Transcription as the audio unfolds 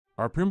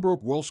Are Pembroke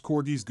Welsh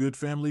Corgis good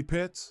family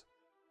pets?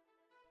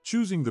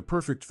 Choosing the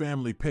perfect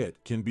family pet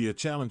can be a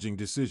challenging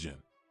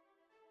decision.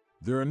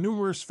 There are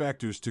numerous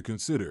factors to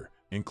consider,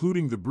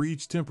 including the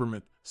breed's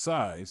temperament,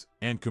 size,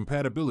 and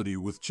compatibility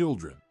with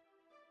children.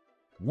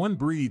 One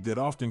breed that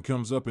often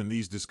comes up in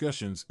these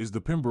discussions is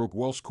the Pembroke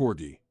Welsh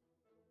Corgi.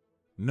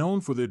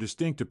 Known for their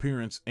distinct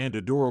appearance and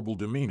adorable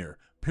demeanor,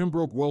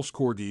 Pembroke Welsh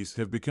Corgis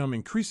have become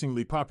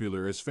increasingly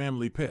popular as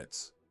family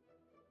pets.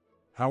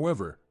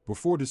 However,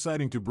 before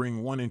deciding to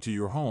bring one into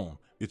your home,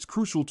 it's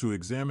crucial to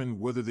examine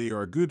whether they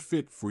are a good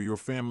fit for your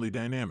family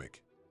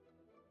dynamic.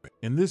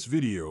 In this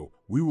video,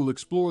 we will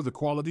explore the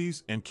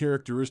qualities and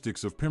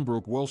characteristics of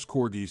Pembroke Welsh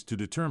Corgis to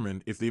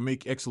determine if they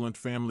make excellent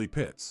family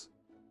pets.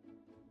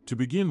 To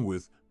begin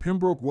with,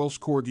 Pembroke Welsh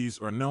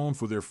Corgis are known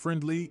for their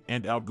friendly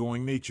and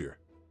outgoing nature.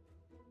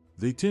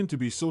 They tend to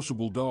be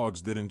sociable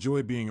dogs that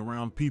enjoy being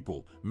around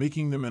people,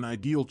 making them an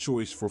ideal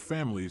choice for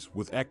families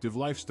with active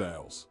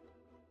lifestyles.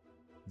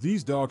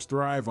 These dogs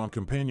thrive on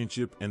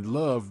companionship and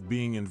love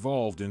being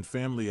involved in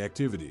family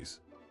activities.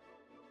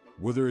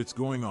 Whether it's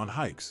going on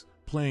hikes,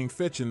 playing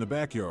fetch in the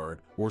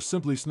backyard, or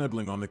simply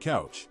snuggling on the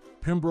couch,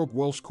 Pembroke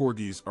Welsh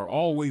Corgis are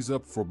always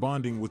up for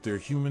bonding with their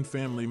human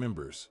family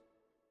members.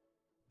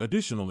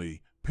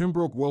 Additionally,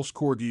 Pembroke Welsh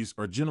Corgis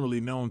are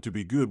generally known to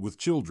be good with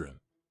children.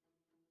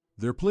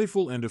 Their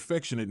playful and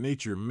affectionate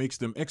nature makes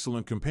them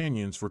excellent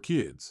companions for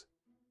kids.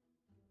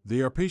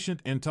 They are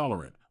patient and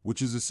tolerant,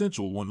 which is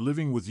essential when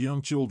living with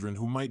young children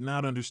who might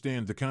not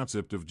understand the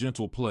concept of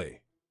gentle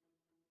play.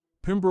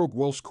 Pembroke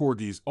Welsh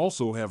Corgis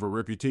also have a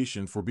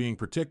reputation for being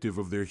protective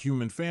of their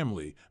human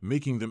family,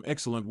 making them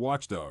excellent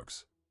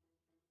watchdogs.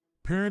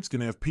 Parents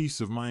can have peace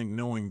of mind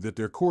knowing that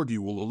their corgi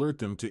will alert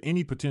them to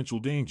any potential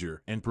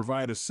danger and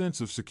provide a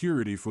sense of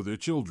security for their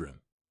children.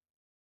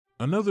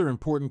 Another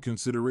important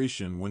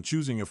consideration when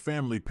choosing a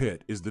family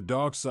pet is the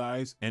dog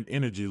size and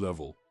energy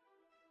level.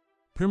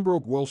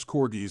 Pembroke Welsh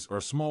Corgis are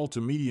small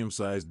to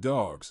medium-sized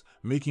dogs,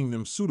 making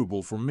them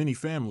suitable for many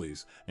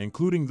families,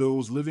 including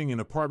those living in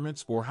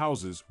apartments or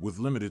houses with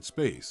limited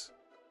space.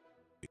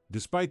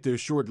 Despite their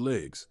short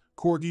legs,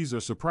 corgis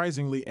are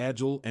surprisingly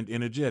agile and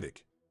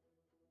energetic.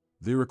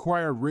 They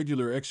require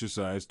regular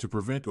exercise to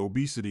prevent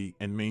obesity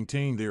and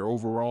maintain their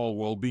overall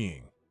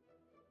well-being.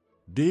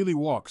 Daily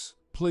walks,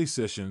 play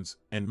sessions,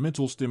 and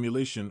mental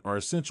stimulation are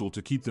essential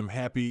to keep them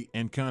happy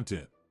and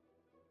content.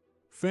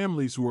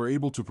 Families who are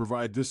able to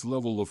provide this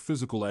level of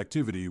physical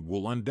activity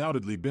will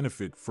undoubtedly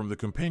benefit from the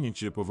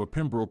companionship of a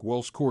Pembroke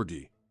Welsh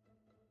Corgi.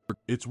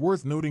 It's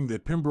worth noting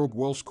that Pembroke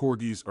Welsh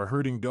Corgis are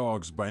herding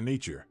dogs by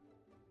nature.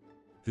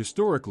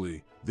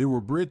 Historically, they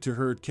were bred to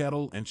herd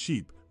cattle and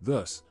sheep,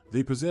 thus,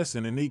 they possess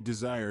an innate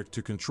desire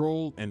to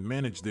control and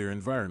manage their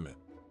environment.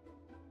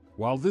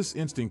 While this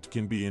instinct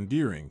can be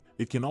endearing,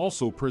 it can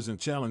also present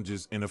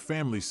challenges in a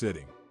family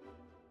setting.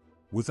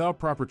 Without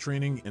proper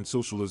training and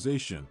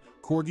socialization,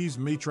 corgis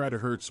may try to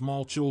hurt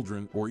small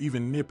children or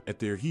even nip at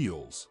their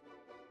heels.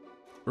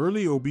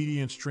 Early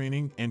obedience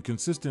training and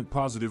consistent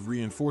positive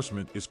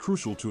reinforcement is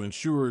crucial to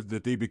ensure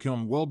that they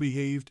become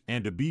well-behaved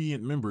and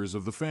obedient members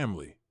of the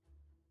family.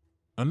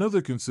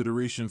 Another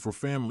consideration for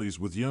families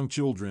with young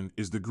children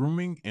is the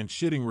grooming and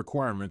shedding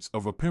requirements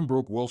of a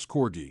Pembroke Welsh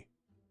Corgi.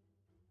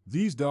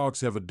 These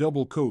dogs have a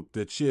double coat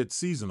that sheds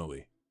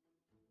seasonally.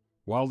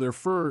 While their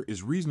fur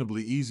is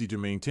reasonably easy to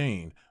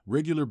maintain,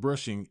 regular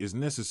brushing is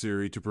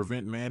necessary to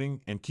prevent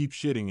matting and keep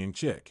shedding in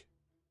check.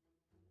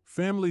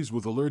 Families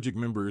with allergic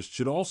members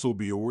should also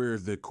be aware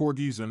that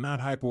corgis are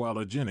not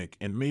hypoallergenic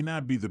and may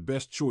not be the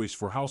best choice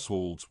for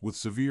households with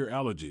severe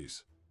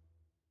allergies.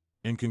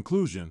 In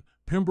conclusion,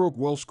 Pembroke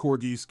Welsh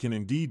Corgis can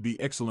indeed be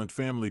excellent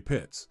family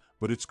pets,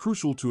 but it's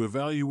crucial to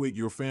evaluate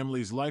your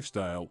family's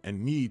lifestyle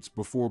and needs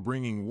before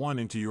bringing one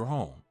into your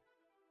home.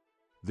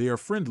 They are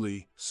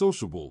friendly,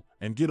 sociable,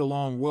 and get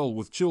along well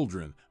with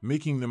children,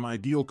 making them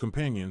ideal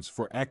companions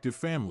for active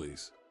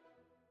families.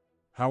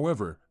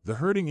 However, the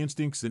herding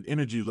instincts and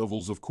energy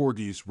levels of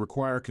corgis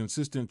require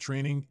consistent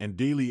training and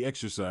daily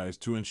exercise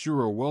to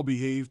ensure a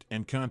well-behaved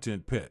and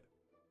content pet.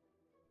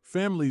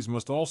 Families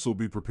must also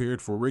be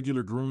prepared for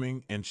regular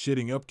grooming and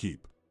shedding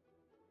upkeep.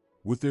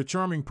 With their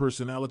charming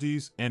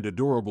personalities and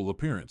adorable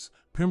appearance,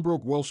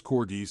 Pembroke Welsh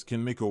Corgis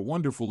can make a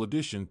wonderful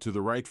addition to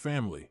the right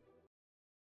family.